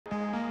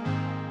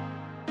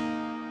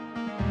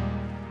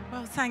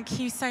thank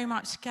you so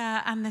much,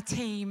 Ger and the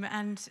team.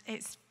 And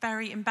it's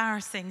very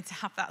embarrassing to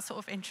have that sort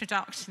of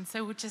introduction,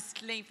 so we'll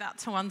just leave that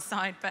to one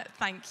side, but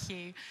thank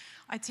you.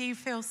 I do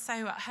feel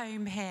so at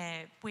home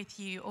here with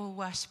you all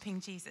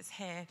worshipping Jesus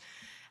here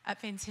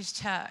at Vintage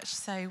Church,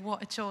 so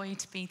what a joy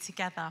to be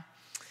together.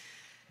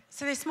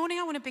 So this morning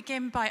I want to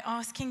begin by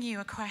asking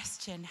you a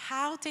question.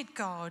 How did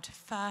God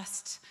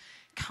first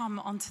come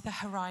onto the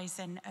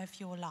horizon of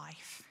your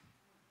life?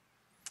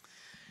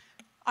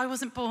 I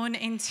wasn't born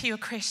into a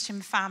Christian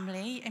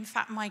family. In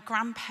fact, my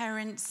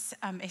grandparents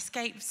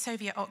escaped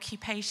Soviet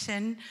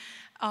occupation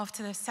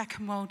after the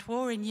Second World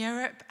War in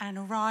Europe and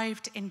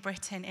arrived in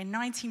Britain in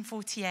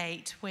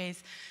 1948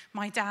 with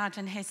my dad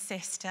and his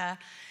sister.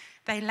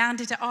 They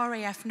landed at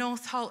RAF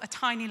Northolt, a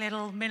tiny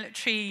little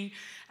military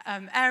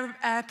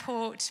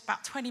airport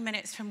about 20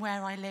 minutes from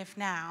where I live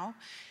now,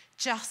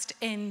 just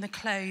in the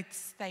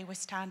clothes they were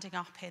standing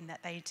up in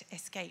that they'd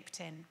escaped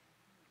in.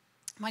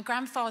 My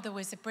grandfather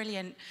was a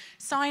brilliant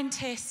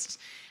scientist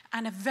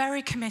and a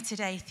very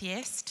committed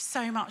atheist,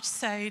 so much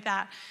so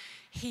that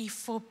he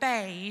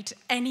forbade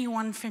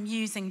anyone from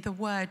using the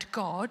word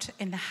God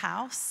in the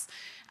house,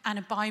 and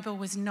a Bible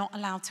was not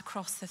allowed to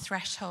cross the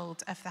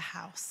threshold of the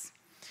house.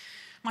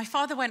 My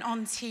father went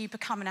on to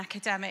become an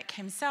academic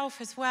himself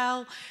as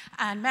well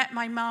and met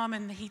my mum,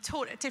 and he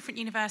taught at different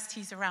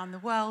universities around the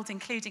world,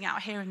 including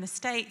out here in the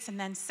States, and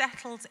then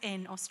settled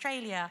in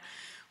Australia,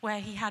 where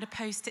he had a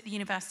post at the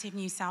University of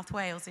New South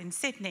Wales in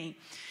Sydney.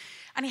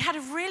 And he had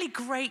a really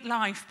great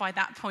life by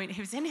that point.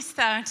 He was in his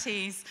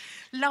 30s,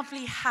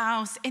 lovely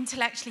house,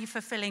 intellectually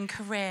fulfilling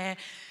career,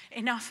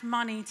 enough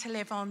money to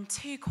live on,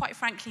 two, quite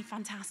frankly,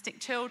 fantastic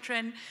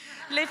children,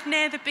 lived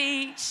near the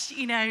beach,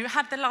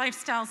 had the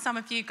lifestyle some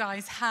of you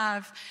guys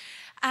have.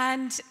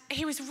 And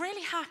he was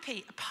really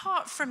happy,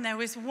 apart from there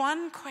was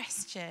one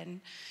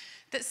question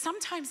that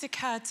sometimes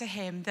occurred to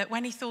him that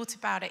when he thought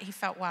about it, he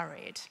felt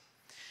worried.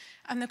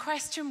 And the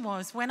question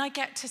was, when I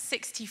get to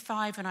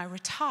 65 and I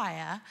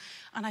retire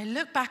and I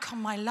look back on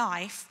my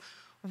life,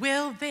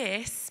 will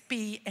this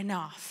be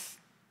enough?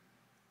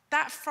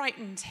 That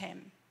frightened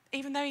him,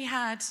 even though he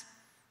had,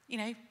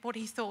 what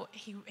he thought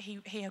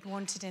he had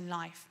wanted in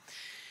life.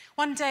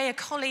 One day, a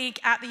colleague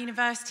at the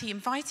university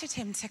invited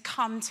him to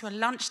come to a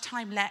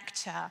lunchtime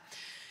lecture.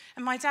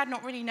 And my dad,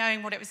 not really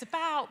knowing what it was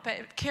about, but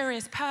a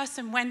curious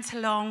person, went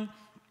along.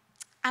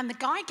 And the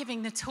guy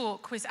giving the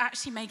talk was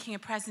actually making a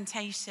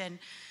presentation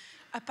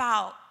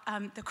about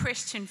the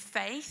Christian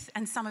faith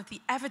and some of the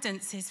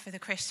evidences for the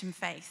Christian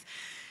faith.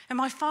 And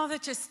my father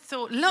just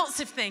thought lots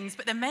of things,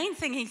 but the main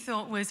thing he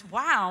thought was,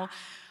 wow,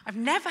 I've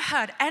never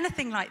heard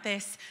anything like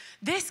this.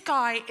 This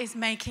guy is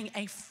making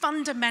a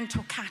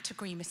fundamental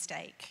category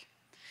mistake.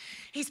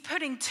 He's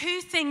putting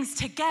two things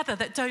together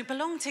that don't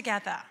belong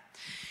together.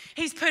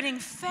 He's putting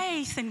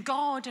faith in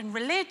God and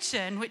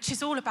religion, which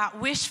is all about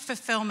wish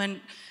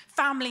fulfillment,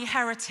 family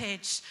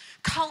heritage,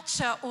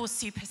 culture, or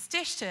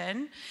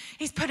superstition.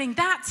 He's putting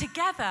that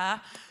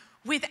together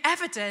with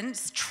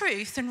evidence,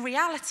 truth, and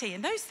reality,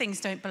 and those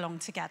things don't belong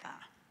together.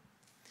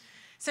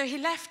 So he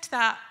left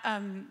that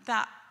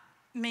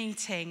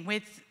meeting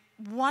with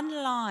one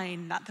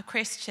line that the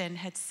Christian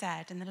had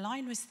said, and the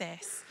line was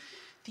this: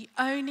 the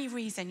only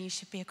reason you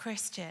should be a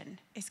Christian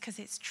is because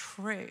it's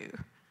true.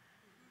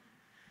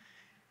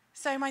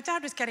 So my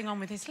dad was getting on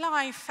with his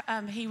life.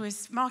 He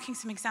was marking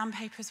some exam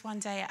papers one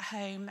day at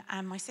home,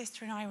 and my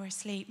sister and I were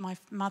asleep. My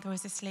mother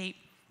was asleep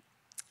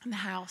in the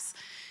house.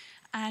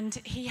 And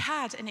he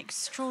had an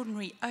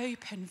extraordinary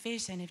open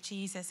vision of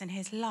Jesus, and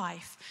his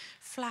life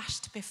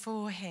flashed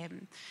before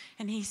him.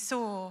 And he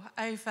saw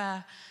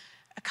over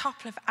a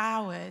couple of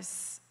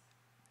hours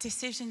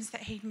decisions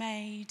that he'd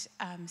made,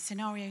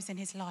 scenarios in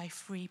his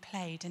life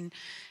replayed. And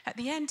at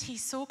the end, he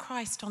saw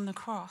Christ on the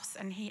cross,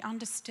 and he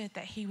understood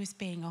that he was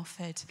being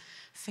offered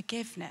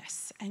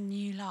forgiveness and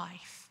new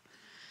life.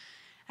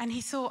 And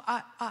he thought,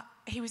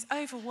 he was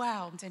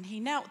overwhelmed, and he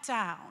knelt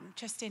down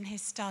just in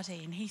his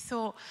study, and he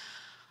thought,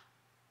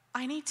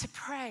 I need to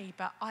pray,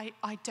 but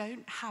I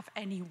don't have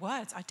any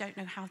words. I don't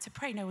know how to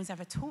pray. No one's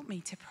ever taught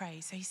me to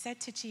pray. So he said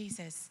to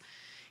Jesus,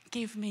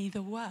 give me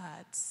the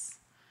words.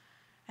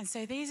 And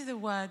so these are the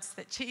words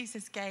that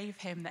Jesus gave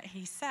him that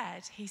he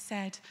said. He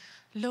said,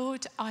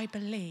 Lord, I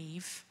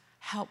believe,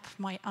 help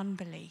my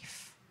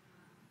unbelief.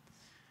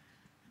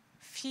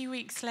 A few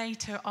weeks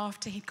later,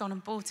 after he'd gone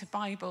and bought a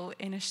Bible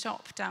in a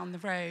shop down the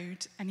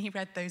road, and he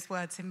read those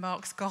words in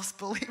Mark's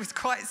Gospel, he was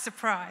quite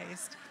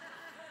surprised.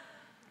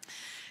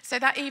 So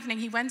that evening,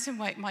 he went and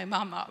woke my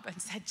mum up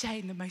and said,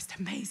 Jane, the most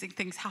amazing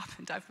things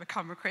happened. I've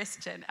become a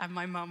Christian. And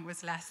my mum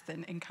was less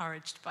than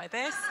encouraged by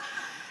this.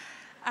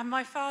 And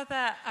my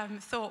father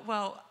thought,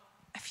 well,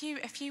 a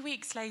few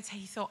weeks later,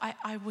 he thought,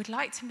 I would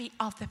like to meet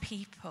other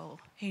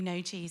people who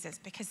know Jesus,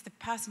 because the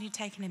person who'd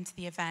taken him to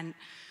the event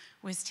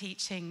was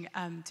teaching,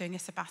 doing a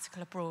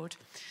sabbatical abroad.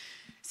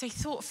 So he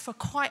thought for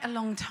quite a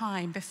long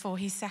time before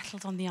he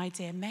settled on the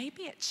idea,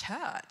 maybe at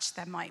church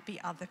there might be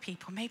other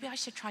people. Maybe I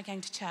should try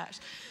going to church.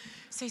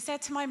 So he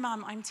said to my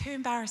mum, I'm too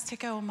embarrassed to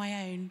go on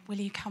my own. Will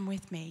you come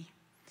with me?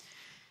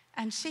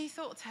 And she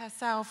thought to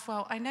herself,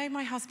 well, I know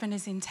my husband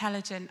is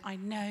intelligent. I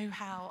know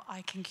how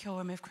I can cure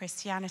him of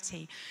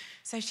Christianity.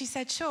 So she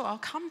said, sure, I'll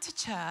come to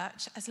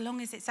church as long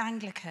as it's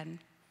Anglican,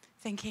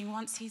 thinking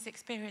once he's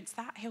experienced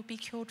that, he'll be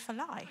cured for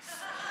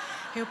life.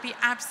 He'll be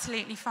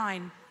absolutely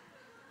fine.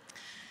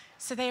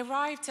 So they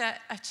arrived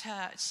at a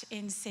church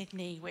in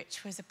Sydney,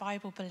 which was a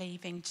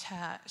Bible-believing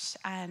church.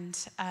 And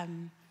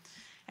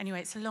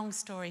anyway, it's a long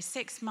story.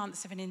 6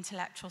 months of an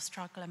intellectual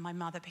struggle, and my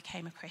mother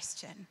became a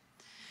Christian.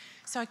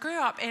 So I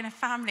grew up in a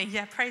family,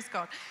 praise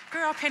God,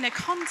 grew up in a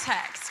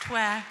context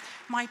where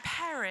my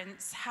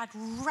parents had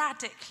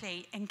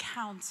radically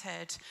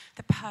encountered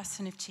the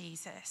person of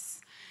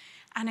Jesus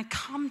and had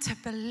come to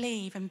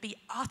believe and be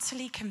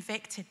utterly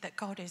convicted that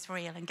God is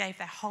real and gave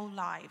their whole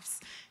lives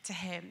to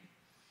him.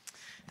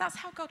 That's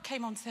how God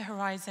came onto the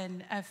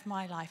horizon of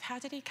my life. How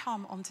did he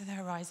come onto the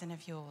horizon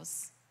of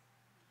yours?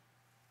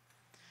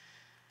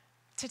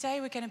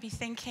 Today we're going to be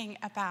thinking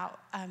about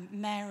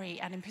Mary,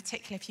 and in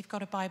particular, if you've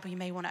got a Bible, you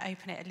may want to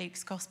open it at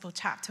Luke's Gospel,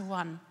 chapter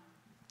 1.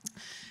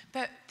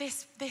 But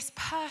this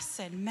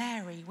person,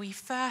 Mary, we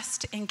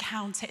first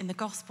encounter in the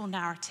Gospel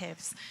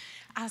narratives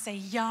as a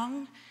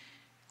young,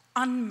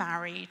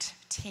 unmarried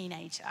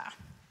teenager.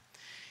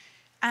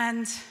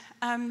 And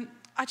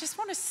I just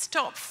want to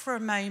stop for a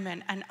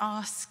moment and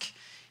ask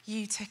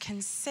you to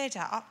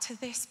consider, up to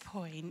this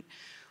point,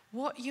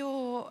 what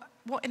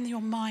in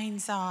your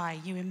mind's eye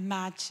you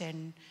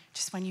imagine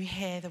just when you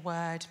hear the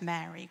word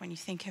Mary, when you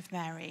think of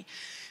Mary.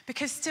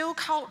 Because still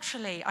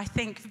culturally, I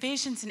think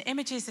visions and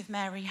images of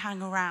Mary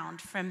hang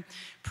around from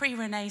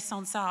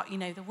pre-Renaissance art,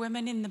 the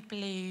woman in the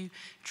blue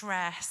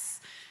dress,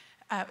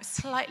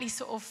 slightly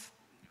sort of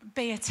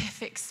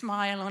beatific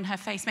smile on her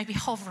face, maybe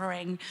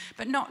hovering,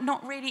 but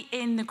not really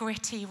in the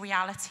gritty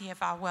reality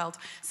of our world.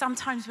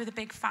 Sometimes with a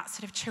big fat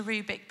sort of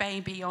cherubic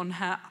baby on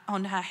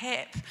her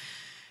hip.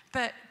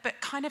 But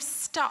kind of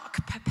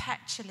stuck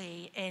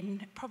perpetually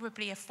in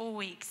probably a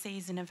 4-week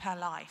season of her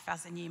life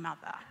as a new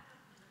mother.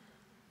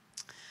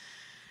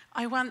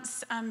 I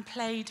once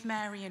played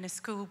Mary in a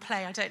school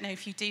play. I don't know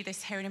if you do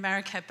this here in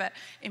America, but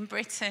in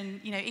Britain,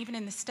 even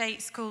in the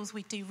state schools,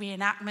 we do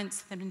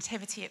reenactments of the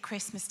Nativity at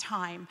Christmas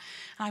time.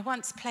 And I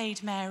once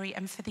played Mary,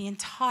 and for the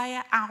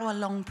entire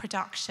hour-long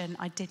production,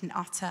 I didn't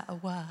utter a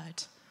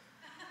word.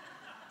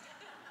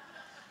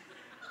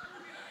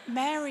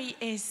 Mary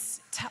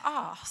is, to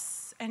us,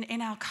 and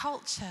in our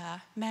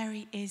culture,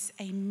 Mary is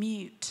a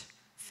mute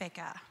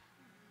figure,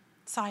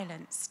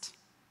 silenced.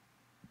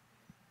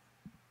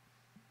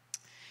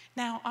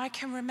 Now, I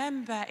can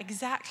remember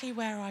exactly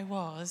where I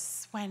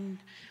was when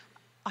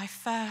I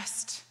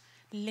first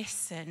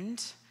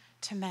listened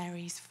to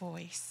Mary's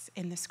voice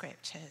in the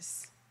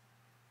scriptures.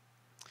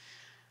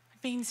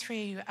 I've been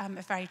through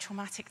a very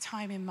traumatic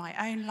time in my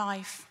own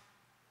life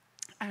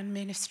and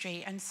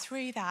ministry, and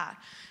through that,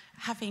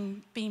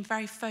 having been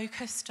very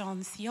focused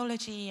on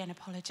theology and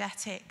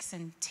apologetics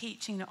and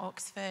teaching at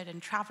Oxford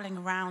and traveling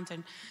around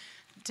and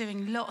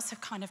doing lots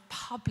of kind of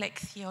public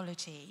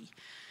theology,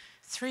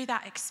 through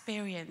that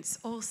experience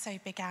also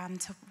began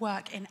to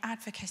work in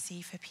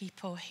advocacy for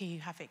people who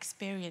have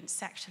experienced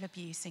sexual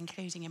abuse,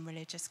 including in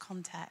religious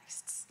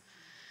contexts.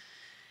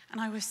 And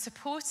I was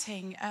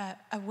supporting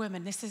a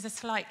woman. This is a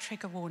slight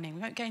trigger warning.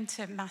 We won't go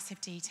into massive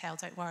detail,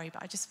 don't worry,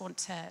 but I just want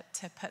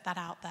to put that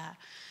out there.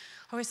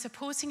 I was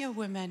supporting a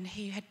woman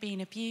who had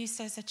been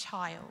abused as a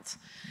child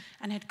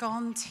and had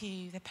gone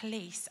to the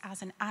police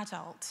as an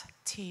adult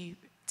to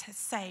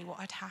say what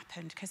had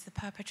happened because the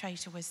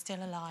perpetrator was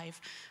still alive,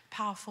 a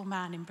powerful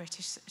man in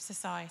British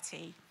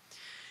society.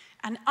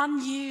 And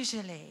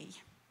unusually,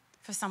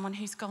 for someone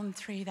who's gone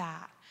through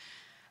that,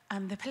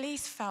 the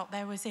police felt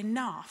there was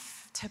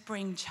enough to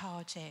bring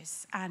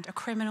charges, and a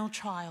criminal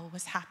trial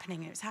was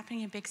happening. It was happening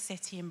in a big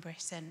city in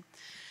Britain.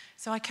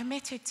 So I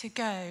committed to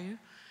go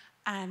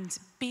and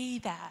be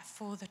there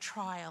for the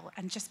trial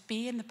and just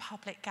be in the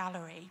public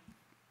gallery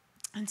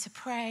and to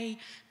pray,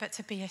 but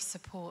to be a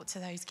support to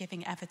those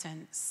giving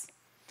evidence.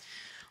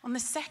 On the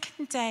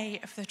second day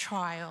of the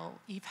trial,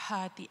 you've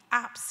heard the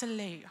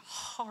absolute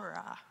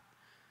horror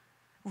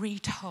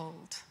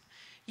retold.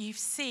 You've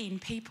seen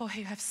people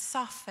who have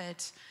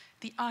suffered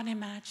the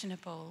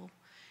unimaginable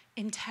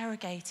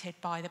interrogated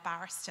by the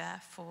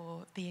barrister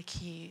for the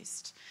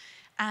accused.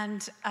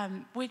 And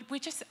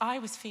I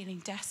was feeling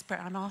desperate.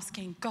 I'm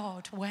asking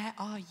God, where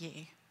are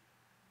you?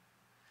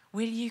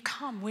 Will you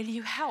come? Will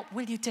you help?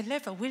 Will you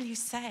deliver? Will you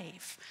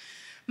save?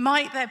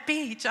 Might there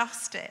be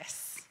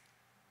justice?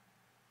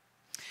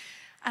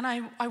 And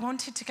I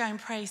wanted to go and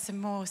pray some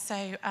more.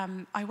 So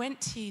I went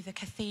to the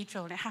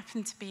cathedral, and it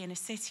happened to be in a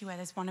city where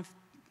there's one of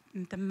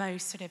the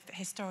most sort of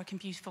historic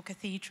and beautiful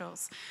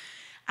cathedrals.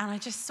 And I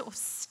just sort of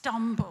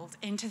stumbled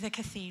into the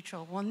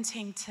cathedral,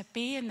 wanting to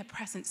be in the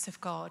presence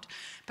of God,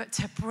 but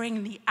to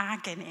bring the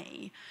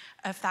agony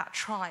of that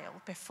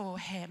trial before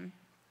him.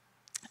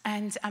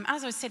 And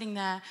as I was sitting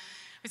there,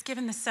 I was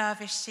given the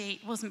service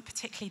sheet, wasn't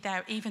particularly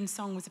there,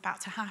 evensong was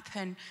about to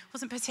happen,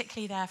 wasn't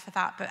particularly there for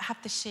that, but had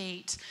the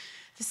sheet.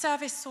 the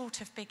service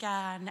sort of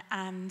began,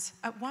 and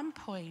at one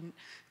point,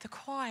 the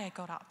choir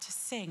got up to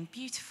sing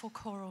beautiful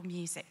choral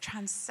music,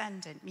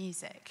 transcendent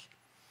music.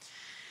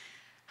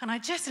 And I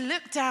just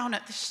looked down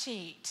at the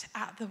sheet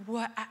at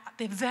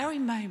the very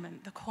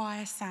moment the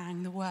choir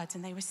sang the words,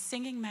 and they were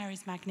singing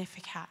Mary's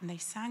Magnificat, and they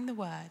sang the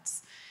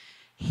words,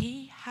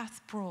 "He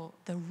hath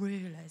brought the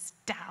rulers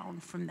down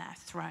from their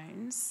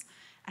thrones,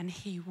 and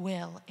he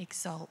will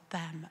exalt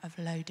them of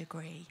low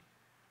degree."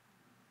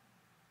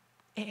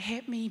 It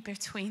hit me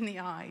between the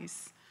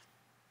eyes.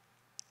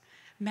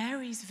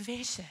 Mary's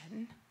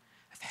vision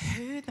of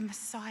who the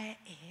Messiah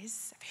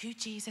is, of who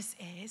Jesus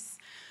is,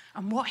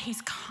 and what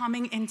he's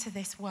coming into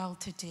this world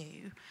to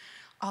do,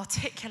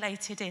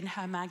 articulated in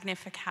her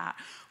Magnificat,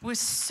 was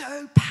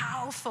so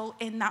powerful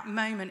in that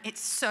moment.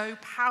 It's so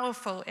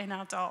powerful in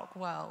our dark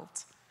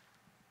world.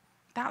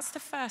 That's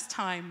the first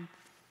time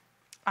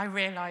I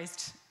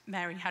realized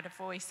Mary had a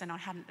voice and I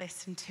hadn't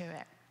listened to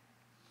it.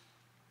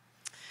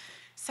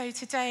 So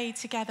today,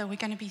 together, we're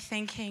going to be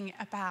thinking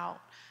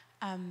about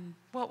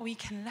what we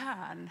can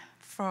learn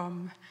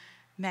from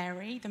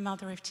Mary, the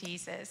mother of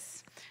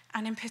Jesus,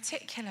 and in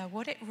particular,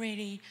 what it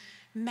really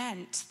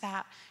meant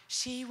that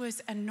she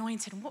was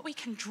anointed, and what we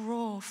can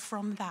draw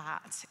from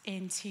that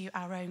into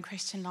our own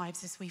Christian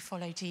lives as we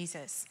follow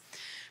Jesus.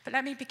 But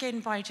let me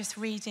begin by just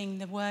reading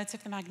the words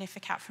of the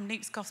Magnificat from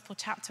Luke's Gospel,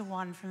 chapter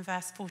 1, from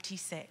verse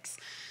 46.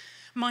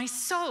 "My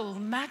soul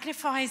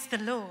magnifies the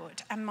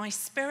Lord, and my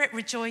spirit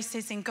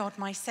rejoices in God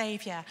my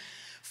Saviour,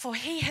 for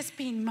he has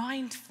been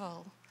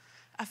mindful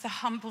of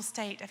the humble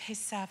state of his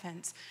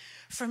servant.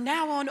 From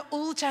now on,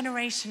 all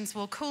generations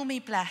will call me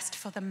blessed,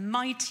 for the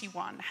Mighty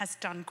One has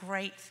done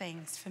great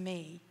things for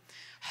me.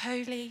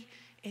 Holy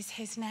is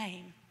his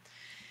name.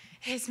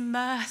 His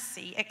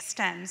mercy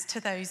extends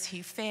to those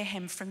who fear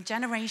him from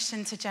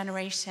generation to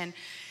generation.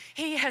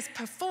 He has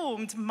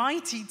performed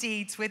mighty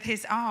deeds with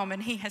his arm,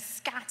 and he has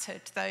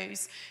scattered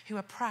those who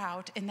are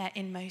proud in their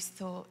inmost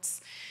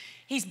thoughts.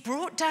 He's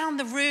brought down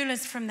the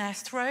rulers from their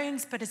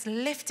thrones, but has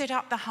lifted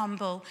up the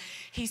humble.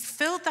 He's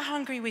filled the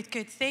hungry with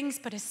good things,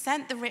 but has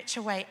sent the rich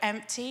away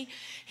empty.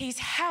 He's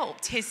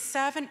helped his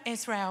servant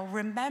Israel,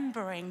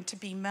 remembering to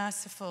be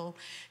merciful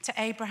to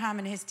Abraham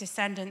and his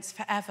descendants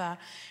forever,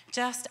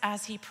 just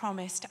as he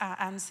promised our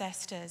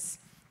ancestors."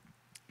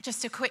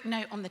 Just a quick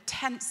note on the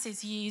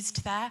tenses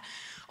used there.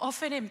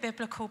 Often in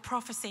biblical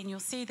prophecy, and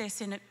you'll see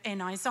this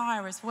in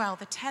Isaiah as well,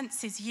 the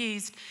tense is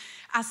used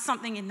as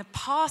something in the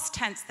past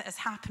tense that has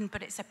happened,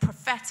 but it's a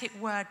prophetic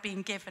word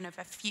being given of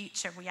a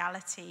future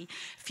reality,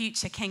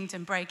 future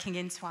kingdom breaking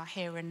into our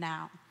here and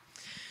now.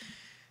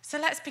 So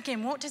let's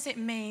begin. What does it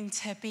mean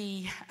to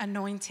be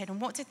anointed,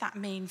 and what did that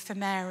mean for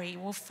Mary?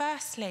 Well,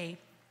 firstly,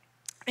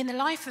 in the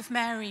life of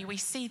Mary, we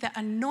see that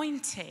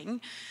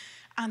anointing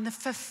and the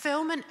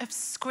fulfillment of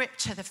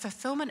scripture, the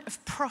fulfillment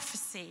of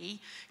prophecy,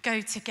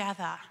 go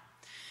together.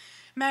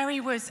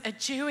 Mary was a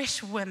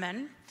Jewish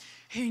woman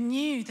who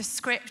knew the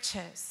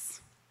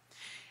scriptures.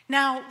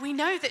 Now, we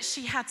know that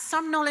she had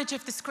some knowledge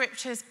of the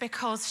scriptures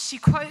because she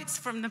quotes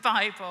from the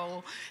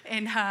Bible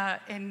in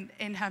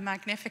her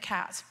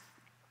Magnificat.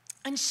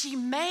 And she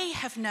may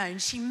have known,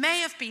 she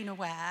may have been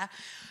aware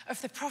of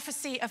the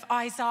prophecy of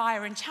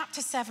Isaiah in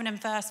chapter 7 and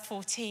verse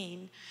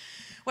 14,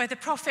 where the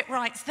prophet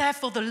writes,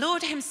 "Therefore the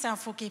Lord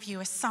himself will give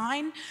you a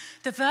sign.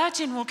 The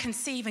virgin will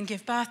conceive and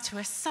give birth to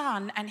a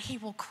son, and he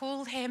will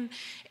call him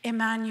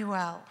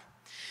Emmanuel."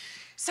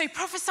 So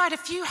prophesied a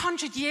few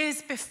hundred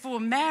years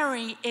before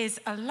Mary is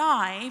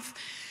alive,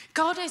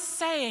 God is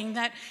saying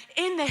that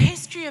in the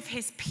history of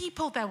his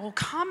people, there will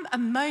come a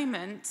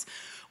moment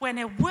when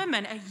a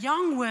woman, a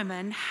young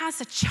woman,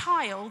 has a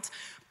child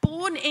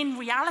born in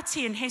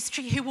reality and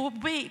history who will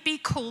be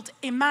called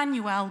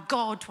Emmanuel,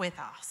 God with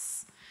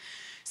us.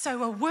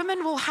 So a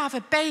woman will have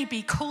a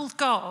baby called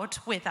God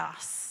with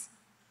us.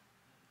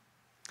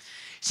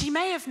 She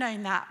may have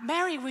known that.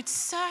 Mary would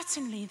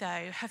certainly,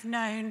 though, have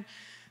known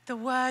the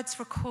words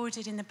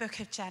recorded in the book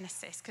of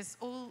Genesis, because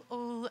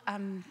all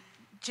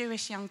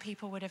Jewish young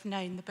people would have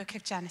known the book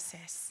of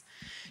Genesis.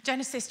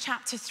 Genesis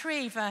chapter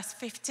 3, verse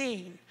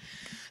 15.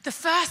 The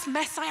first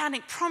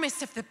messianic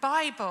promise of the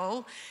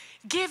Bible,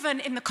 given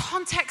in the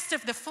context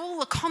of the fall,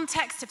 the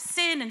context of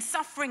sin and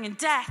suffering and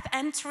death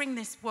entering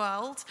this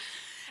world.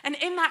 And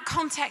in that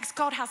context,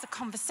 God has a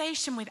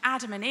conversation with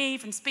Adam and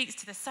Eve and speaks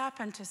to the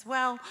serpent as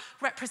well,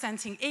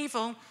 representing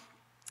evil.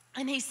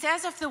 And he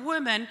says of the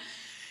woman,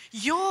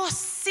 "Your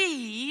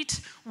seed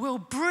will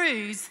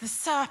bruise the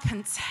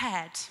serpent's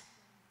head."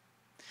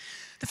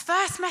 The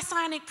first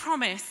messianic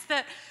promise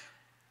that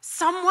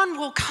someone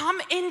will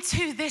come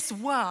into this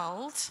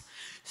world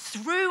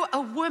through a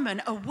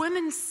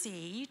woman's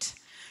seed,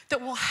 that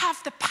will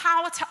have the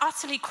power to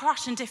utterly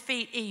crush and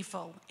defeat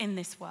evil in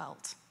this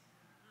world.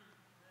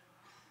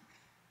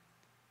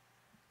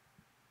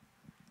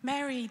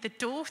 Mary, the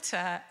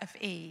daughter of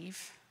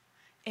Eve,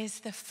 is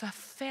the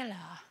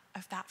fulfiller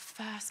of that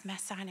first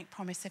messianic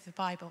promise of the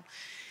Bible.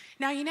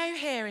 Now, you know,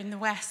 here in the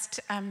West,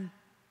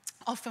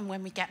 often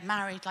when we get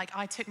married, like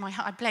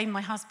I blame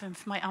my husband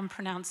for my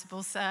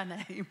unpronounceable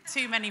surname,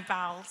 too many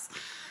vowels.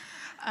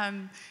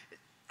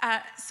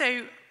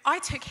 So I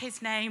took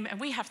his name, and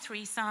we have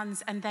 3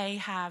 sons, and they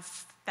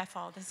have their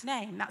father's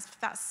name.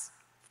 That's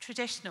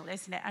traditional,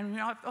 isn't it? And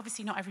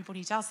obviously not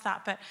everybody does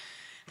that, but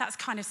that's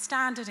kind of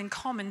standard and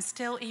common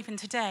still even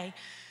today.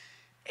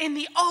 In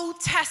the Old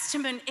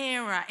Testament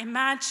era,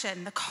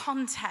 imagine the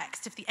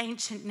context of the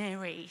ancient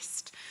Near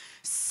East.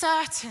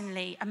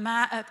 Certainly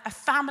a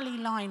family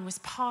line was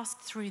passed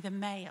through the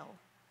male.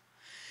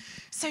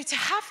 So to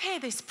have here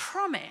this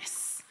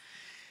promise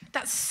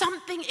that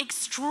something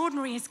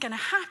extraordinary is going to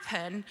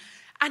happen,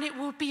 and it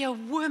will be a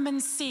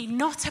woman's seed,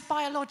 not a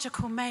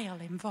biological male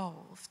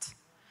involved.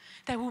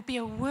 There will be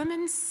a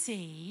woman's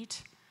seed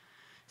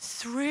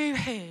through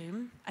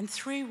whom and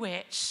through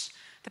which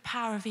the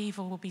power of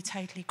evil will be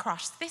totally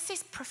crushed. This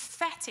is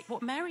prophetic.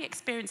 What Mary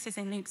experiences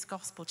in Luke's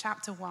Gospel,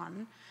 chapter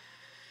 1,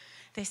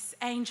 this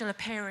angel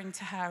appearing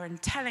to her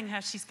and telling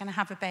her she's going to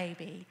have a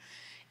baby,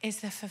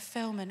 is the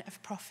fulfillment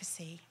of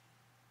prophecy.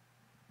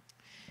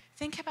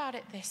 Think about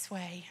it this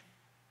way.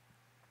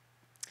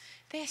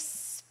 This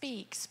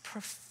speaks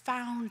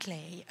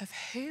profoundly of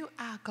who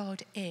our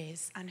God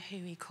is and who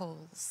he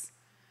calls.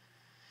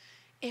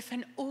 If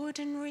an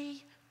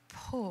ordinary,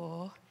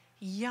 poor,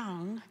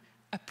 young,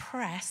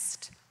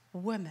 oppressed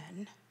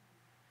woman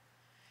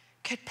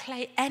could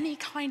play any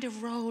kind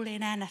of role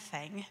in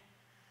anything,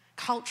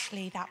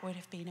 culturally that would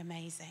have been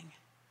amazing.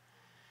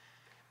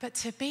 But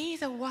to be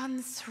the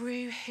one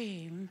through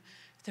whom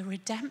the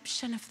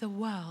redemption of the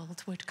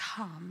world would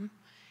come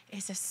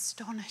is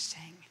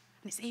astonishing.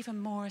 And it's even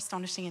more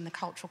astonishing in the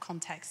cultural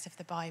context of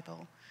the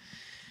Bible.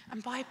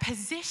 And by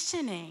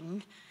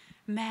positioning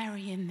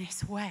Mary in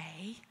this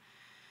way,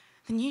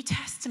 the New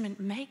Testament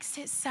makes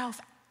itself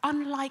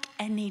unlike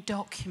any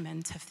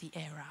document of the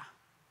era.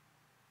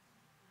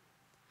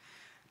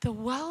 The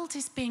world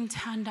is being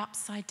turned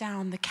upside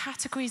down. The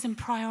categories and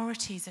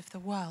priorities of the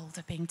world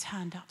are being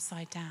turned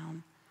upside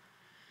down.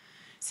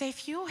 So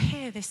if you're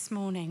here this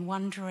morning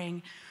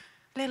wondering,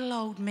 little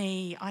old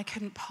me, I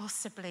couldn't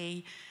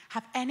possibly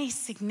have any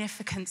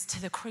significance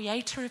to the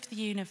creator of the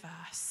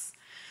universe,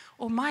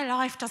 or my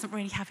life doesn't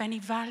really have any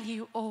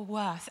value or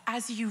worth,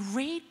 as you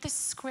read the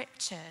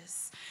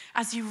scriptures,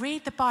 as you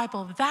read the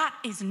Bible, that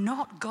is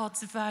not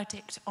God's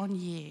verdict on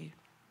you.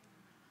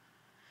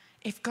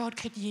 If God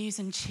could use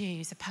and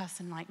choose a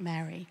person like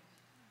Mary.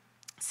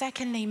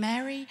 Secondly,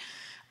 Mary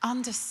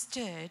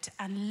understood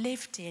and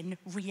lived in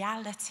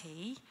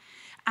reality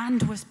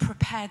and was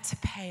prepared to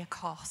pay a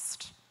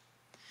cost.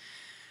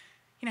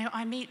 You know,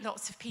 I meet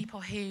lots of people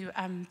who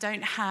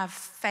don't have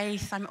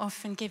faith. I'm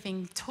often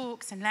giving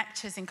talks and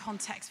lectures in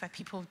contexts where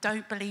people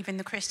don't believe in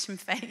the Christian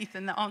faith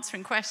and they're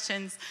answering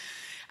questions.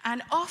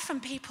 And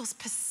often people's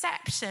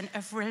perception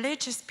of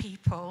religious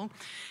people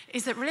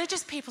is that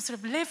religious people sort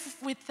of live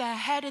with their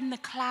head in the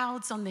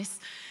clouds on this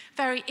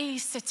very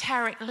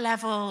esoteric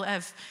level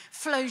of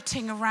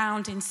floating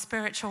around in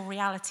spiritual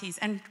realities.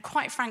 And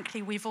quite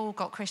frankly, we've all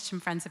got Christian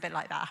friends a bit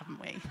like that, haven't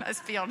we?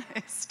 Let's be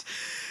honest.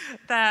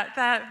 They're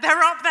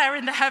up there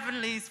in the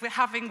heavenlies. We're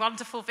having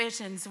wonderful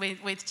visions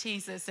with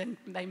Jesus, and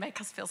they make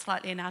us feel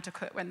slightly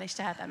inadequate when they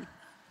share them.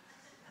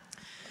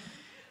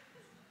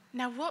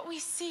 Now, what we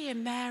see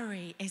in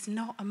Mary is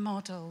not a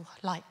model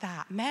like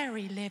that.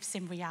 Mary lives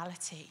in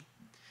reality.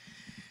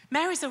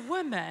 Mary's a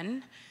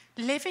woman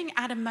living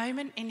at a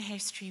moment in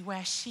history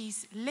where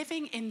she's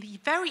living in the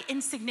very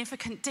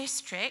insignificant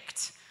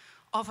district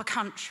of a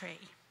country.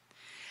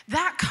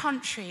 That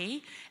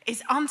country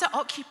is under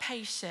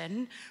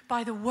occupation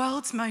by the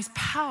world's most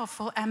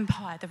powerful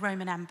empire, the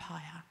Roman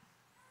Empire.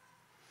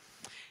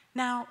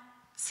 Now,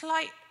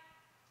 slight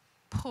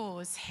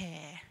pause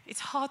here. It's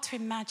hard to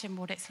imagine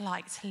what it's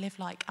like to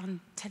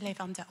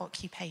live under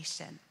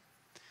occupation.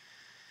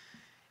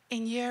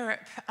 In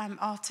Europe,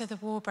 after the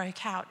war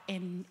broke out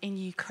in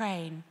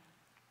Ukraine,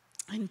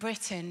 in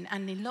Britain,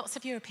 and in lots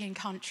of European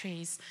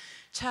countries,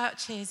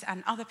 churches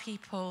and other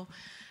people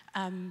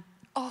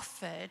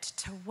offered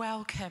to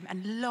welcome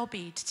and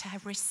lobbied to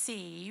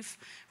receive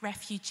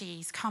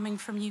refugees coming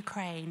from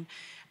Ukraine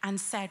and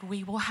said,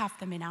 we will have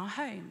them in our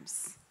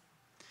homes.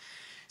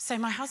 So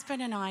my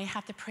husband and I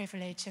had the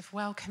privilege of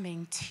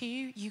welcoming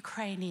 2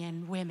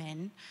 Ukrainian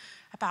women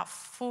about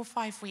 4 or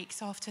 5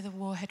 weeks after the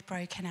war had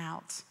broken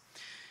out.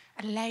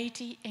 A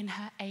lady in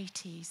her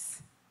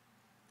 80s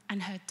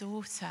and her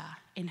daughter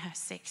in her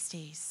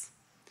 60s.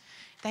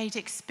 They'd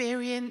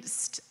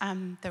experienced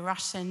the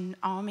Russian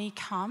army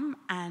come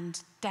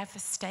and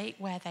devastate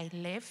where they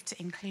lived,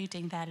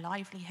 including their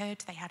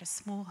livelihood. They had a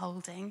small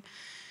holding.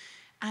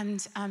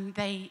 And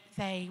they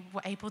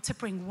were able to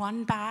bring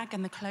 1 bag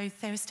and the clothes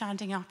they were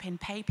standing up in,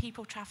 pay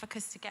people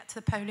traffickers to get to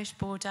the Polish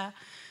border.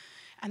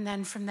 And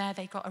then from there,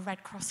 they got a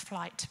Red Cross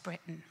flight to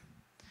Britain.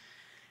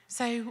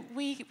 So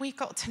we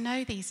got to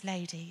know these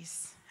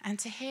ladies and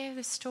to hear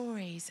the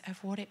stories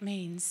of what it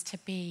means to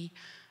be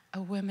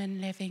a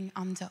woman living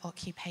under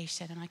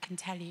occupation. And I can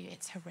tell you,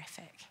 it's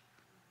horrific.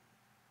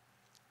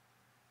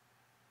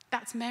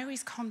 That's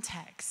Mary's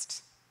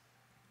context.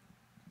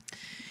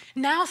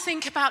 Now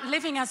think about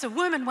living as a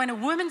woman when a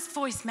woman's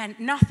voice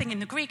meant nothing. In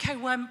the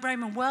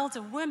Greco-Roman world,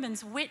 a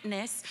woman's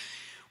witness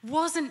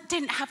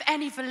didn't have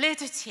any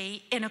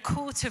validity in a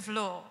court of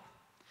law.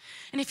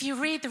 And if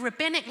you read the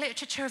rabbinic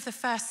literature of the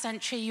first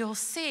century, you'll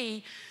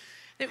see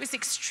that it was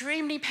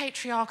extremely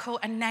patriarchal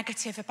and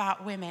negative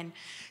about women.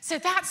 So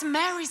that's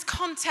Mary's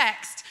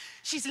context.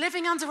 She's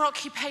living under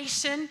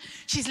occupation,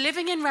 she's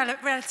living in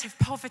relative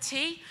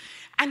poverty,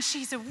 and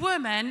she's a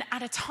woman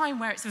at a time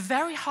where it's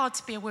very hard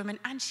to be a woman,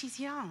 and she's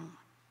young.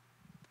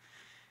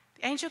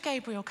 The angel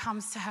Gabriel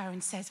comes to her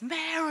and says,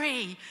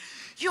 Mary,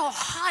 you're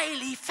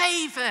highly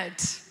favored.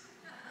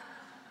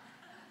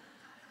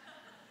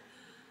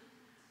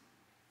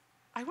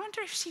 I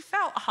wonder if she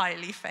felt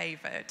highly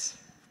favored.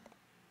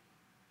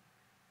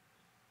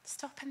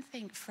 Stop and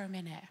think for a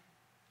minute.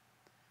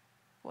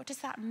 What does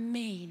that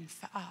mean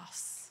for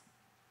us?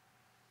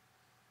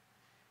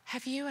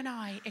 Have you and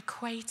I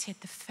equated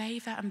the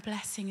favor and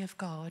blessing of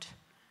God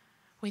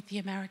with the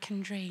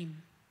American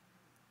dream?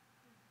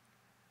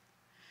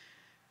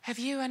 Have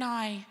you and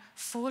I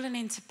fallen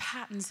into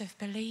patterns of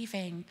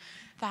believing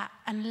that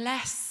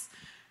unless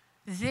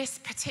this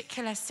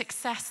particular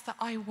success that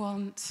I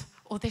want,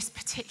 or this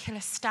particular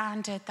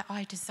standard that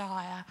I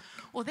desire,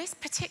 or this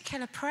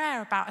particular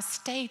prayer about a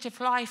stage of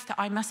life that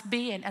I must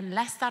be in,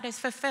 unless that is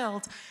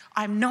fulfilled,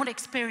 I'm not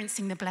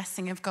experiencing the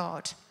blessing of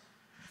God?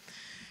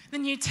 The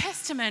New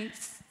Testament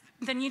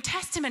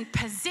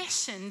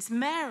positions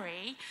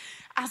Mary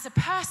as a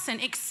person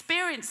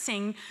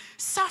experiencing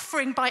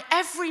suffering by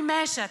every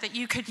measure that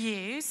you could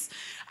use,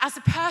 as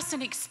a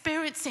person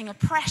experiencing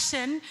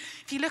oppression.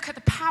 If you look at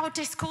the power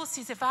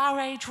discourses of our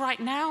age right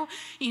now,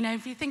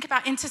 if you think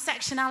about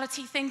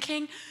intersectionality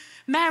thinking,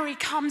 Mary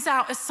comes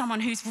out as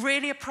someone who's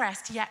really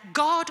oppressed, yet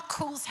God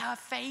calls her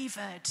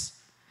favored.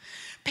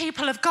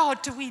 People of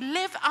God, do we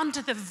live under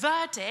the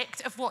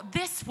verdict of what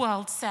this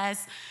world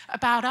says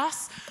about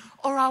us,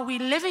 or are we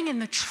living in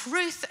the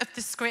truth of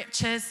the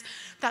scriptures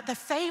that the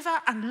favor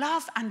and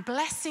love and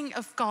blessing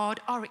of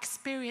God are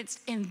experienced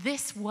in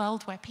this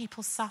world where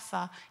people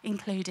suffer,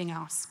 including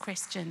us,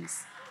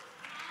 Christians?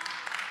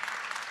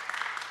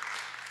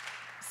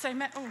 So,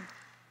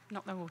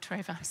 knocked the water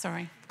over,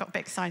 sorry. Got a bit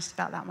excited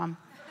about that one.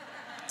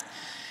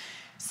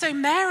 So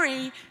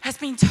Mary has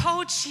been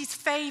told she's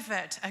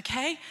favored,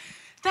 okay?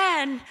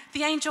 Then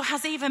the angel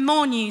has even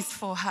more news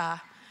for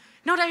her.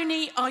 Not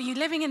only are you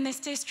living in this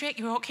district,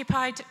 you're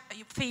occupied,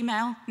 you're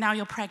female, now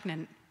you're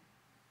pregnant.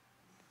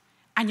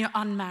 And you're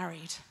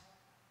unmarried.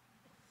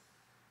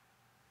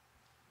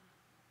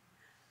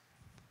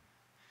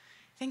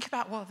 Think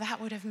about what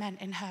that would have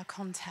meant in her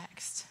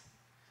context.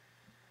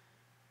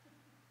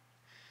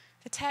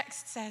 The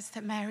text says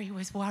that Mary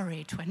was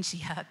worried when she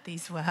heard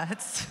these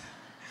words.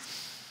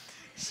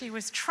 She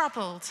was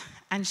troubled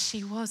and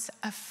she was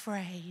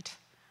afraid.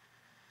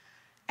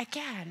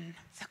 Again,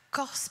 the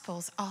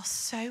Gospels are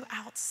so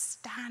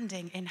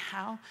outstanding in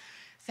how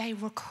they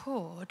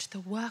record the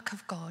work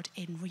of God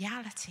in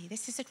reality.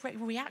 This is a great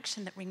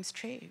reaction that rings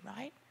true,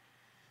 right?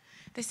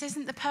 This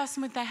isn't the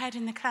person with their head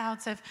in the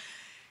clouds of,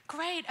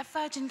 great, a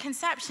virgin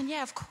conception.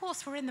 Yeah, of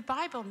course, we're in the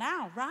Bible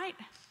now, right?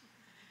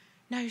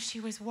 No, she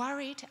was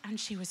worried and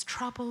she was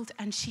troubled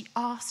and she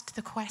asked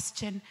the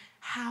question,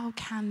 how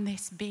can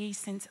this be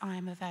since I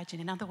am a virgin?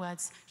 In other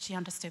words, she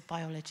understood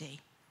biology.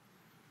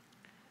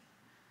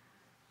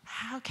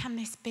 How can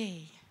this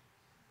be?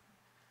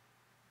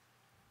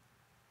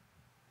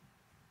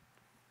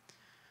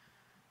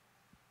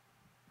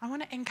 I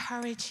want to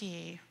encourage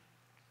you,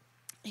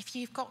 if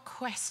you've got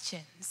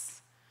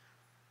questions,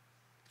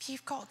 if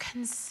you've got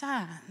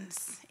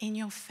concerns in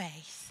your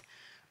faith,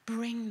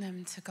 bring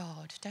them to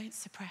God. Don't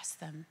suppress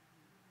them.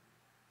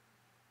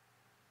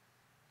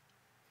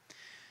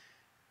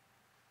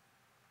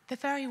 The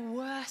very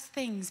worst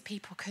things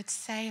people could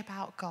say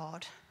about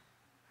God,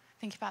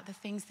 think about the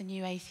things the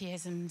new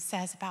atheism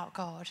says about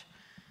God.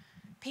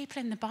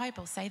 People in the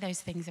Bible say those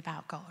things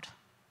about God.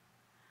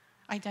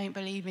 I don't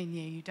believe in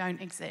you. You don't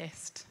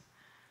exist.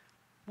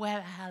 Where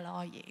the hell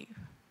are you?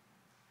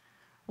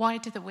 Why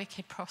do the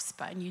wicked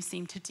prosper and you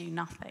seem to do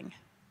nothing?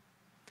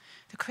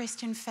 The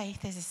Christian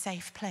faith is a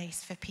safe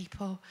place for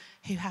people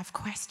who have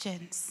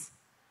questions.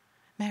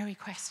 Mary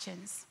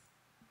questions.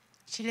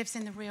 She lives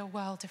in the real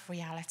world of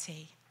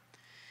reality.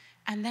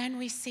 And then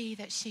we see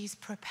that she's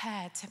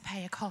prepared to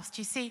pay a cost.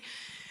 You see,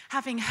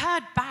 having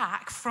heard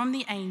back from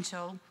the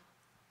angel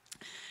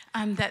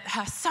that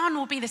her son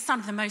will be the Son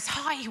of the Most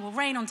High, he will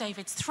reign on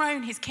David's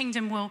throne, his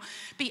kingdom will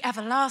be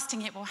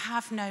everlasting, it will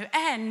have no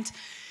end,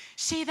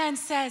 she then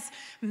says,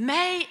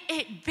 may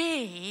it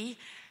be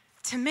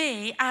to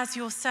me as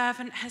your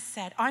servant has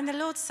said. I'm the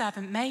Lord's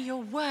servant, may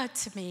your word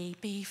to me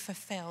be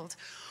fulfilled.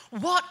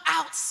 What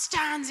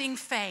outstanding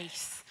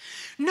faith.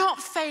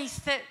 Not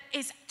faith that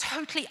is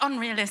totally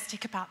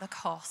unrealistic about the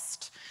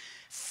cost.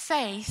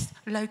 Faith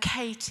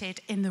located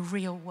in the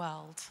real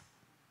world.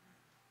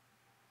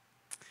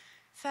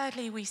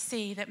 Thirdly, we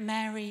see that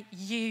Mary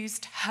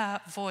used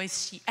her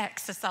voice. She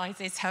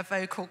exercises her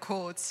vocal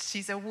cords.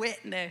 She's a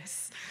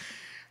witness.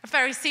 A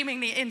very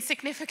seemingly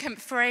insignificant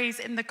phrase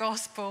in the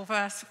gospel,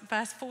 verse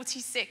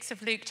 46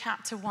 of Luke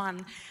chapter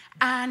 1.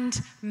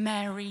 And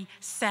Mary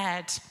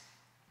said.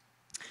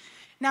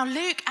 Now,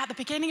 Luke, at the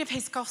beginning of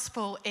his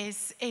gospel,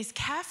 is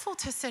careful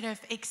to sort of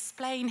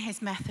explain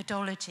his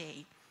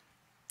methodology,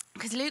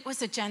 because Luke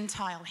was a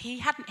Gentile. He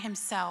hadn't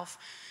himself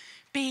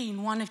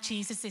been one of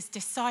Jesus'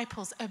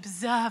 disciples,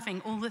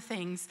 observing all the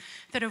things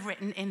that are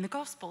written in the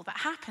gospel that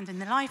happened in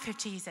the life of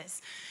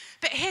Jesus.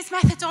 But his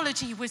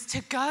methodology was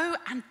to go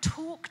and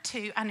talk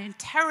to and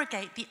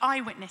interrogate the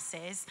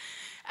eyewitnesses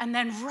and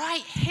then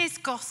write his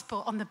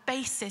gospel on the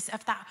basis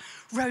of that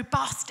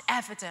robust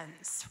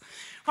evidence.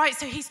 Right,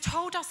 so he's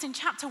told us in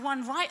chapter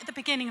 1, right at the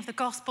beginning of the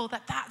gospel,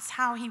 that that's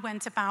how he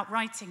went about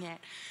writing it.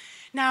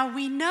 Now,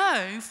 we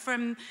know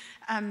from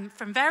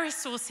various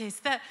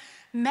sources that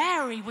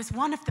Mary was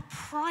one of the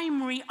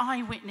primary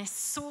eyewitness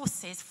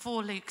sources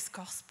for Luke's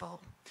gospel.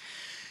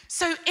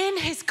 So in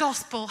his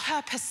gospel,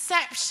 her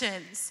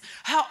perceptions,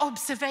 her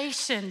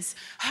observations,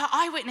 her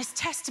eyewitness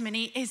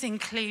testimony is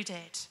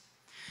included.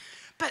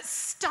 But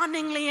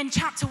stunningly, in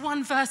chapter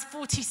 1, verse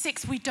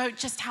 46, we don't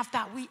just have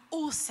that, we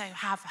also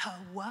have her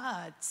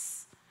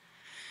words.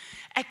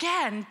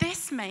 Again,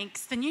 this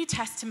makes the New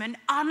Testament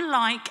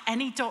unlike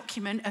any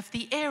document of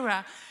the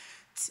era.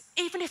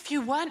 Even if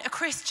you weren't a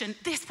Christian,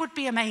 this would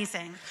be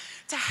amazing.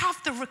 To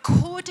have the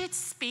recorded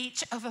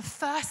speech of a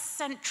first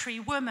century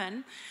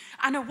woman,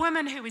 and a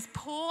woman who is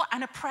poor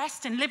and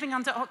oppressed and living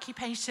under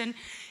occupation,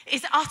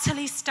 is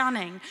utterly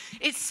stunning.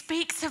 It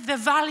speaks of the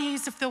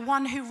values of the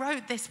one who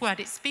wrote this word.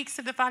 It speaks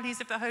of the values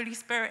of the Holy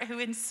Spirit who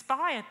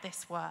inspired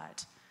this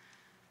word.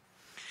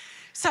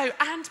 So,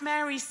 and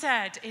Mary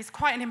said is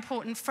quite an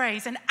important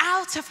phrase, and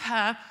out of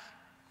her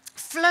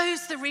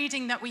flows the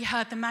reading that we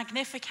heard, the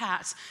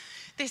Magnificat,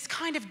 this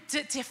kind of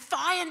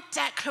defiant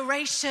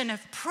declaration of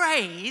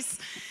praise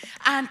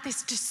and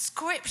this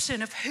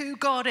description of who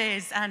God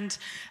is and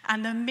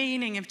the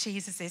meaning of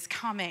Jesus'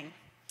 coming.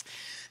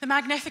 The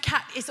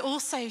Magnificat is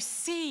also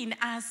seen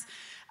as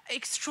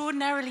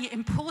extraordinarily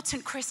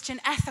important Christian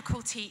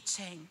ethical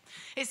teaching.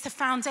 It's the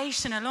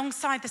foundation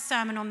alongside the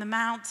Sermon on the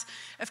Mount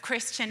of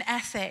Christian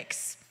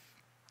ethics.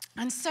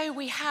 And so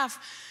we have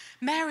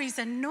Mary's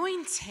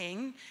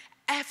anointing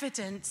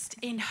evidenced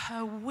in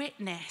her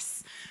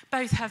witness,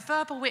 both her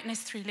verbal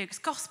witness through Luke's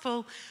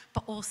gospel,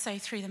 but also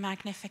through the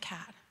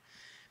Magnificat.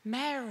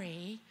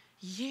 Mary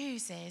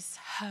uses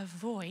her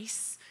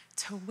voice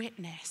to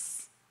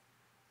witness.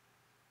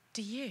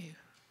 Do you?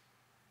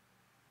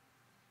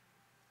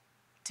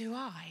 Do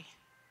I?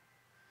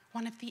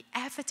 One of the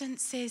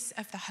evidences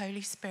of the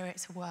Holy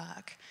Spirit's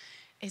work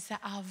is that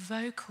our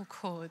vocal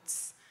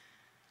cords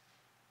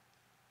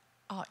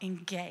are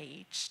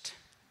engaged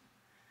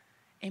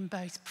in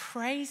both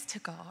praise to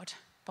God,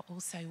 but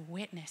also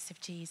witness of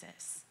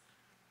Jesus.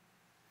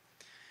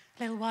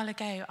 A little while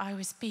ago, I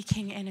was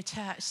speaking in a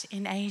church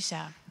in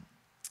Asia,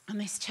 and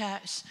this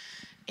church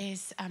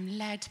is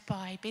led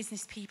by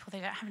business people. They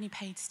don't have any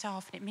paid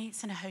staff, and it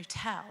meets in a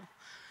hotel.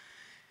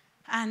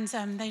 And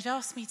they'd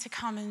asked me to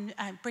come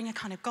and bring a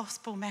kind of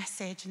gospel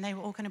message, and they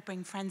were all going to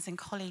bring friends and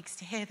colleagues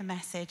to hear the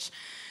message.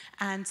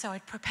 And so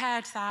I'd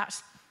prepared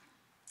that.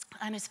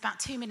 And it's about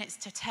 2 minutes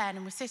to 10,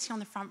 and we're sitting on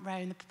the front row,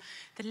 and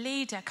the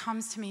leader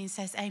comes to me and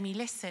says, Amy,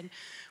 listen,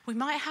 we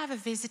might have a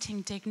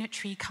visiting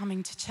dignitary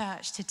coming to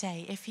church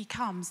today. If he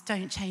comes,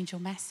 don't change your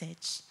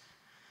message.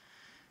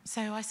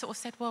 So I sort of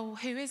said, well,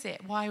 who is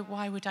it? Why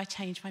would I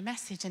change my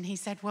message? And he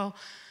said, well,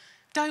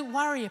 don't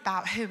worry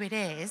about who it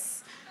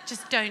is.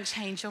 Just don't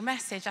change your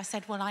message. I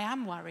said, well, I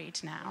am worried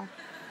now.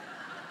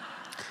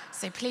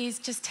 So please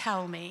just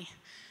tell me.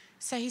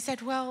 So he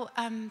said, well,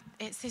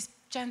 it's this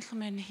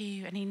gentleman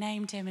who, and he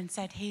named him and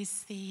said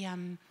he's the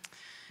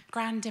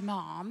Grand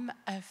Imam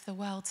of the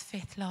world's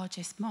 5th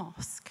largest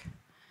mosque.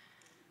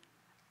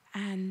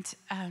 And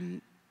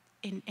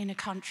in a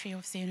country,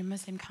 obviously in a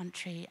Muslim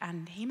country,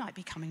 and he might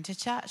be coming to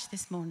church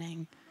this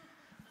morning.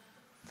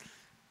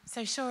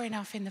 So sure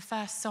enough, in the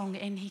first song,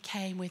 in he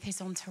came with his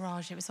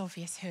entourage. It was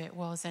obvious who it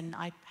was, and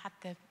I had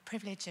the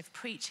privilege of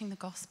preaching the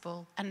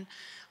gospel. And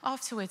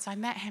afterwards, I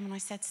met him and I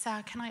said,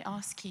 sir, can I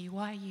ask you,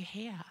 why are you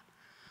here?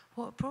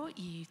 What brought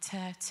you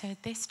to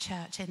this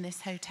church in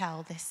this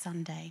hotel this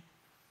Sunday?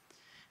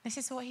 This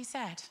is what he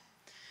said.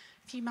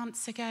 A few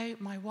months ago,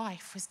 my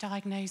wife was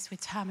diagnosed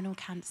with terminal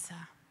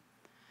cancer.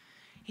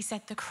 He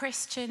said the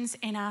Christians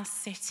in our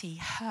city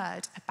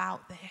heard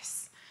about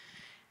this,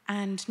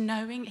 and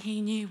knowing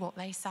he knew what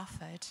they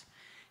suffered,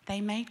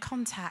 they made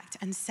contact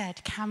and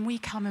said, can we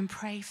come and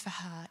pray for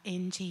her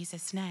in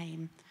Jesus'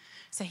 name?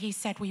 So he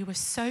said we were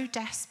so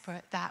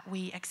desperate that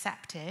we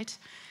accepted,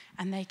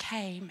 and they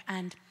came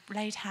and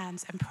laid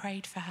hands and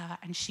prayed for her,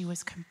 and she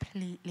was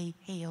completely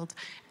healed.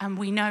 And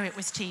we know it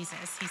was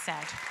Jesus, he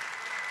said.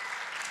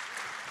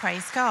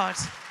 Praise God.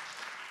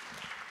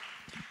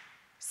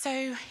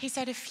 So he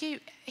said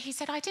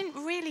I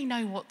didn't really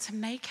know what to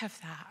make of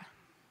that.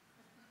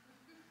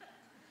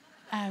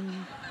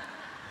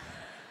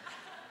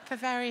 For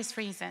various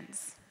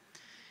reasons.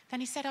 Then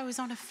he said I was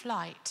on a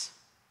flight,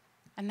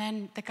 and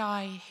then the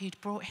guy who'd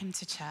brought him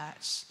to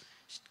church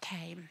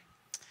came.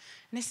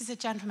 And this is a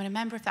gentleman, a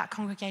member of that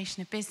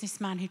congregation, a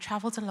businessman who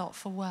traveled a lot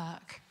for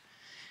work.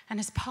 And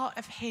as part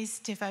of his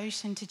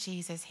devotion to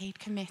Jesus, he'd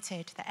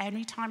committed that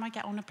every time I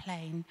get on a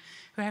plane,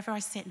 whoever I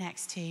sit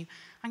next to,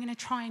 I'm going to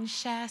try and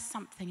share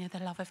something of the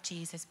love of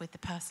Jesus with the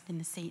person in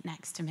the seat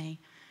next to me.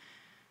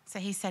 So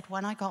he said,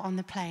 when I got on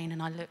the plane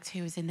and I looked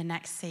who was in the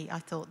next seat, I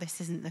thought,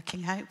 this isn't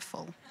looking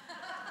hopeful.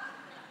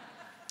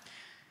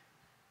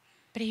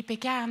 But he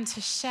began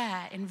to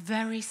share in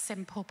very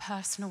simple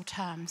personal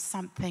terms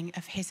something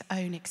of his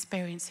own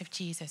experience of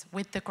Jesus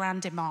with the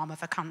Grand Imam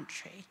of a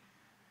country.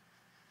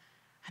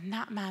 And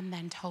that man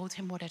then told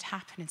him what had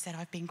happened and said,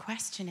 I've been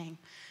questioning.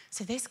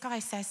 So this guy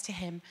says to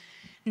him,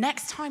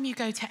 next time you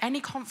go to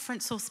any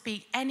conference or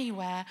speak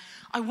anywhere,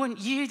 I'm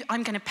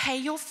going to pay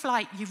your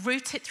flight. You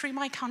route it through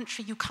my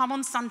country. You come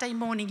on Sunday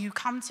morning. You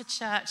come to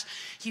church.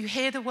 You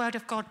hear the word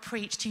of God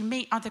preached. You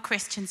meet other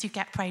Christians. You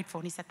get prayed for.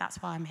 And he said,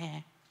 that's why I'm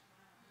here.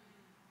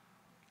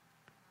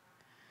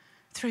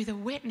 Through the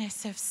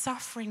witness of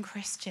suffering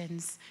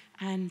Christians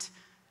and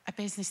a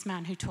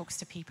businessman who talks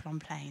to people on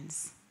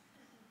planes.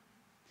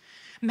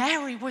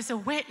 Mary was a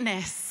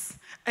witness.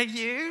 Are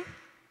you?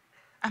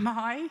 Am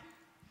I?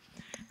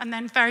 And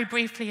then very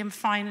briefly and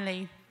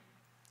finally,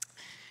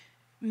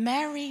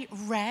 Mary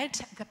read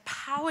the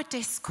power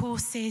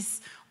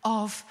discourses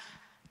of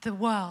the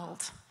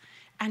world,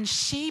 and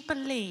she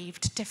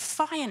believed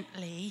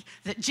defiantly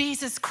that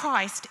Jesus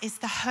Christ is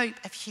the hope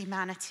of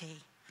humanity.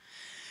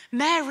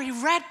 Mary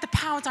read the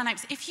power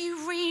dynamics. If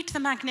you read the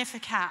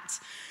Magnificat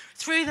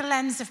through the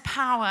lens of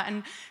power,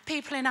 and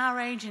people in our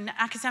age in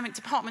academic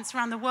departments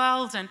around the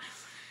world and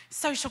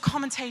social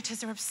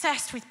commentators are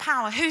obsessed with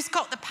power. Who's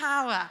got the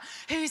power?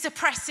 Who's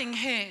oppressing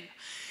who?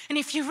 And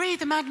if you read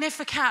the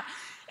Magnificat,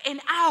 in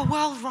our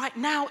world right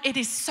now, it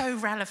is so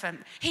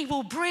relevant. He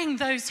will bring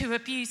those who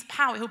abuse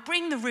power. He'll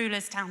bring the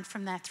rulers down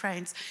from their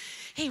thrones.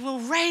 He will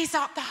raise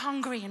up the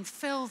hungry and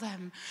fill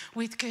them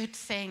with good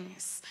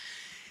things.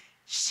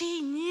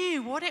 She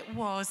knew what it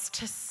was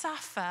to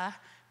suffer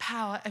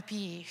power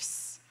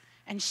abuse,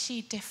 and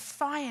she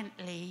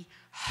defiantly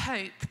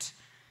hoped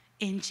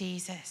in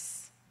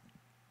Jesus.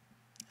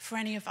 For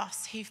any of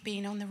us who've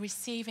been on the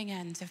receiving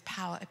end of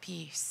power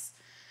abuse,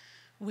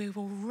 we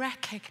will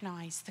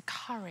recognize the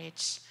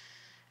courage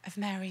of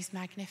Mary's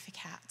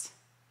Magnificat,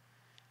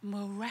 and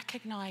we'll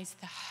recognize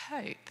the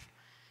hope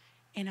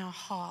in our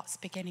hearts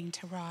beginning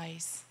to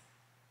rise.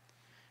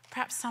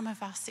 Perhaps some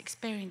of us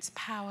experience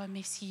power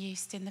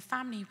misused in the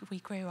family we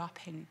grew up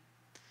in.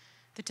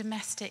 The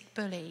domestic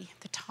bully,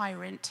 the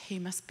tyrant who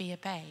must be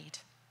obeyed.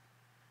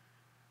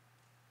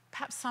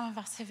 Perhaps some of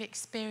us have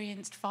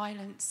experienced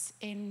violence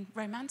in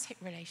romantic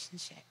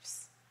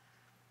relationships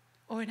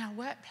or in our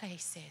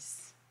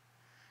workplaces,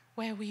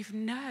 where we've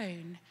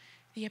known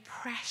the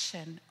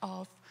oppression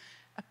of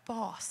a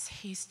boss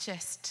who's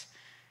just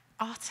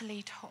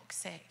utterly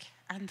toxic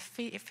and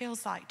it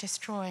feels like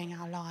destroying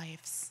our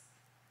lives.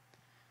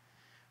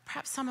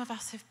 Perhaps some of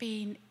us have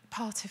been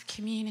part of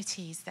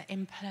communities that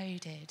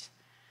imploded,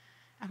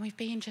 and we've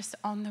been just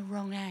on the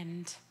wrong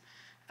end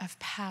of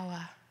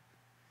power.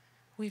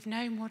 We've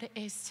known what it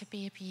is to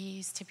be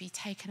abused, to be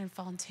taken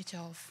advantage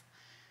of,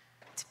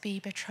 to be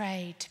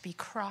betrayed, to be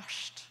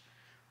crushed,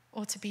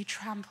 or to be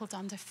trampled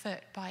underfoot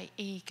by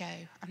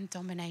ego and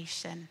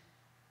domination.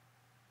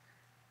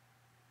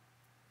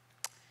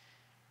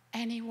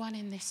 Anyone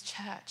in this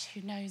church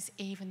who knows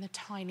even the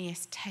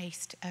tiniest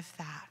taste of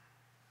that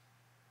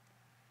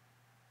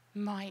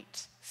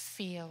might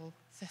feel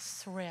the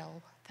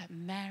thrill that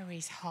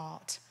Mary's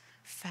heart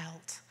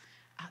felt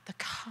at the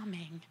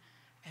coming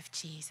of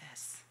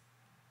Jesus.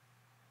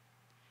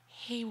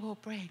 He will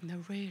bring the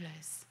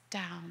rulers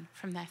down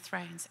from their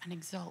thrones and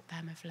exalt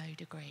them of low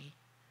degree.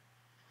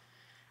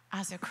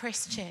 As a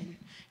Christian,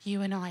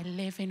 you and I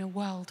live in a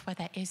world where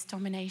there is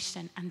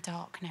domination and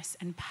darkness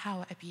and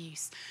power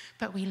abuse,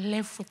 but we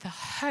live with the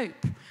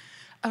hope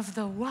of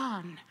the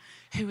one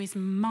who is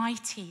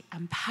mighty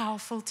and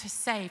powerful to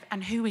save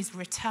and who is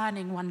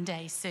returning one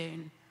day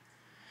soon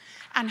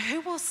and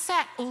who will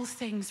set all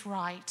things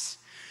right.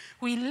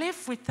 We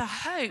live with the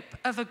hope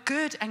of a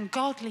good and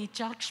godly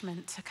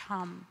judgment to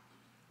come.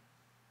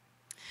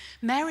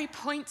 Mary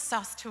points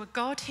us to a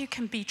God who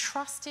can be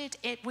trusted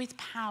with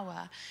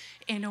power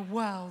in a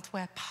world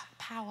where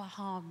power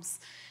harms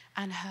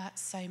and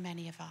hurts so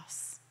many of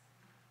us.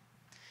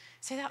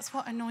 So that's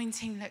what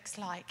anointing looks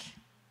like.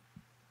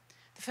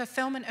 The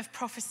fulfillment of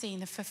prophecy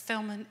and the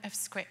fulfillment of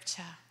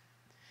scripture.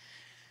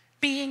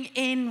 Being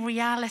in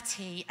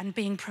reality and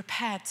being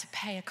prepared to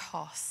pay a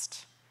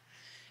cost.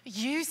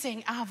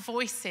 Using our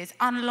voices,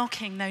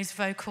 unlocking those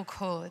vocal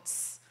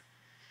cords.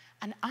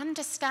 And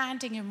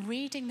understanding and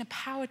reading the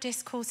power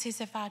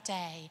discourses of our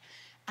day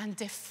and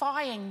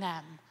defying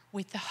them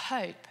with the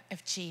hope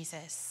of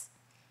Jesus.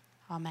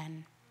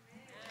 Amen.